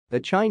A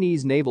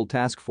Chinese naval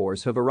task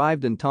force have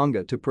arrived in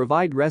Tonga to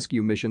provide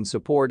rescue mission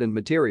support and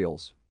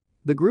materials.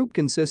 The group,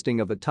 consisting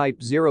of a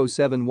Type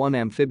 071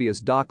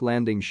 amphibious dock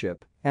landing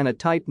ship and a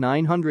Type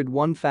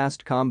 901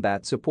 fast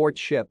combat support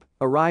ship,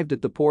 arrived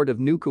at the port of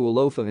Nuku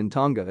Alofa in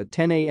Tonga at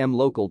 10 a.m.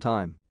 local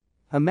time.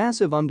 A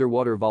massive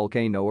underwater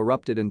volcano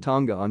erupted in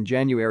Tonga on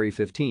January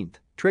 15,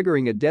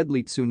 triggering a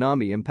deadly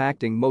tsunami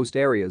impacting most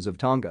areas of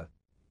Tonga.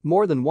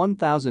 More than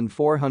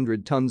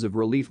 1,400 tons of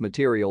relief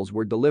materials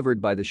were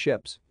delivered by the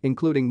ships,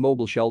 including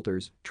mobile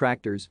shelters,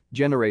 tractors,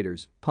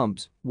 generators,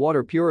 pumps,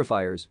 water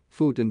purifiers,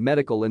 food and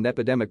medical and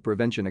epidemic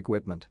prevention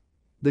equipment.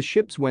 The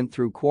ships went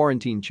through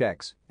quarantine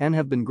checks and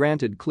have been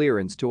granted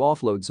clearance to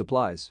offload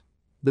supplies.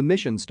 The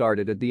mission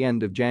started at the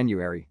end of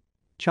January.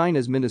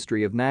 China's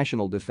Ministry of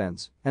National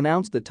Defense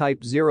announced the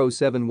Type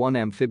 071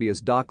 amphibious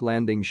dock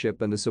landing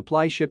ship and the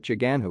supply ship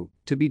Chaganhu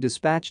to be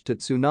dispatched to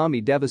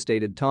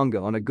tsunami-devastated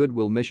Tonga on a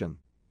goodwill mission.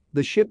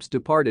 The ships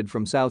departed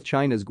from South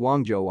China's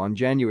Guangzhou on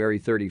January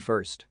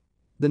 31.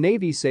 The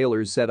Navy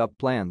sailors set up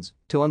plans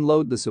to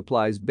unload the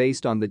supplies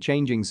based on the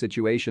changing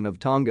situation of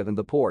Tonga and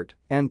the port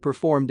and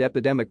performed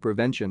epidemic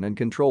prevention and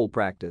control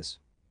practice.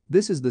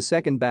 This is the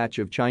second batch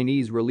of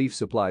Chinese relief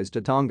supplies to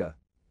Tonga.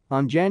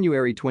 On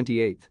January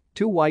 28,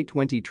 two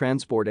Y-20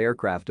 transport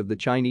aircraft of the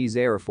Chinese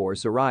Air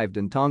Force arrived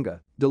in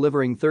Tonga,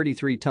 delivering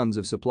 33 tons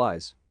of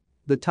supplies.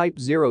 The Type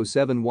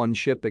 071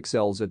 ship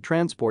excels at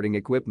transporting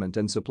equipment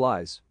and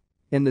supplies.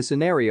 In the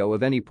scenario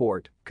of any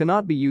port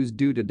cannot be used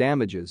due to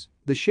damages,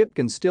 the ship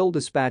can still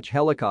dispatch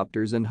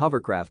helicopters and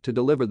hovercraft to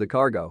deliver the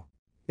cargo.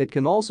 It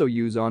can also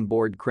use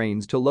onboard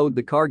cranes to load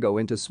the cargo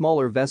into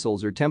smaller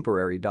vessels or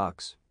temporary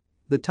docks.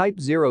 The Type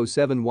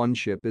 071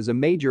 ship is a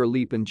major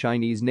leap in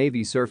Chinese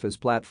Navy surface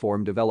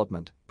platform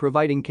development,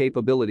 providing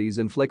capabilities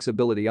and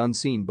flexibility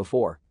unseen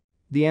before.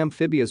 The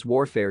amphibious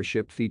warfare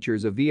ship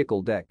features a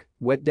vehicle deck,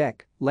 wet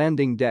deck,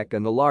 landing deck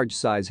and a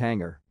large-size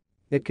hangar.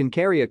 It can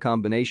carry a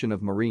combination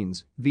of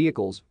marines,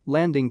 vehicles,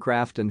 landing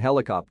craft and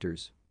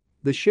helicopters.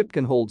 The ship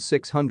can hold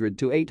 600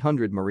 to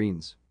 800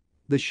 marines.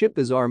 The ship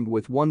is armed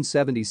with one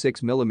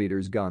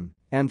 76mm gun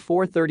and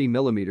four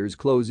 30mm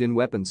close-in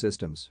weapon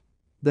systems.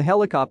 The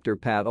helicopter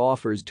pad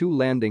offers two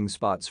landing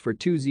spots for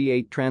two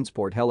Z-8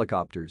 transport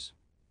helicopters.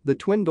 The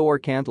twin-door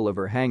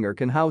cantilever hangar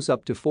can house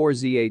up to four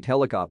Z-8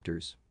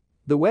 helicopters.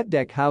 The wet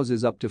deck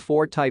houses up to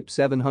four Type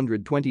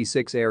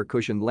 726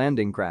 air-cushioned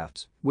landing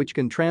crafts, which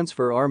can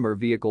transfer armor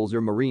vehicles or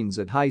marines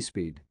at high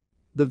speed.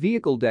 The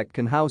vehicle deck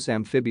can house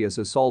amphibious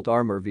assault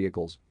armor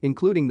vehicles,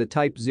 including the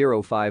Type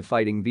 05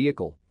 fighting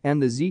vehicle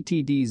and the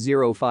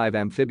ZTD-05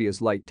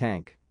 amphibious light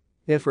tank.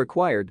 If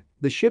required,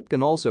 the ship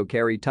can also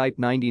carry Type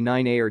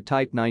 99A or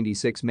Type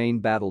 96 main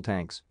battle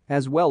tanks,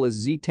 as well as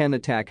Z-10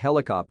 attack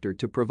helicopter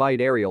to provide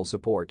aerial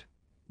support.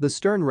 The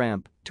stern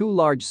ramp, two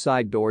large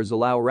side doors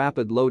allow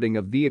rapid loading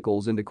of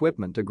vehicles and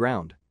equipment to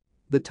ground.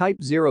 The Type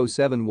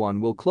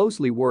 071 will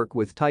closely work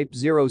with Type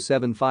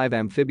 075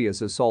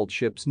 amphibious assault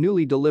ships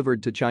newly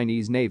delivered to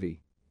Chinese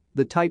Navy.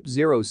 The Type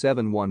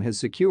 071 has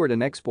secured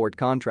an export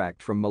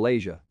contract from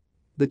Malaysia.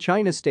 The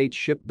China State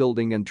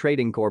Shipbuilding and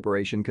Trading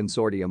Corporation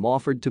Consortium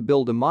offered to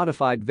build a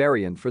modified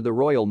variant for the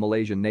Royal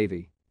Malaysian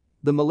Navy.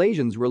 The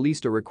Malaysians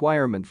released a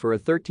requirement for a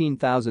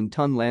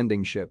 13,000-ton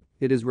landing ship.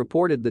 It is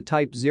reported the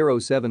Type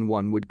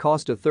 071 would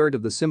cost a third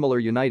of the similar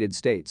United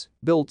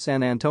States-built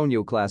San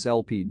Antonio-class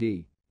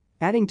LPD.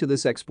 Adding to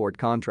this export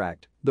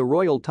contract, the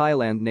Royal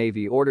Thailand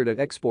Navy ordered an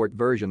export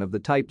version of the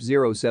Type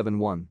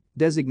 071,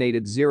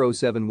 designated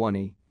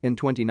 071E, in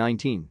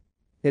 2019.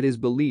 It is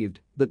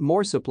believed that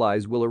more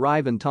supplies will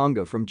arrive in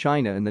Tonga from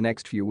China in the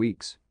next few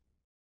weeks.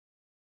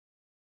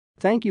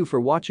 Thank you for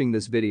watching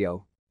this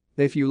video.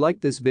 If you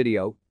liked this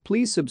video,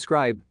 please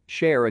subscribe,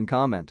 share and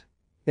comment.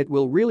 It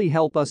will really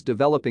help us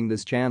developing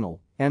this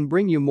channel and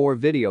bring you more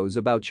videos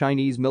about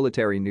Chinese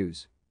military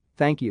news.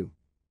 Thank you.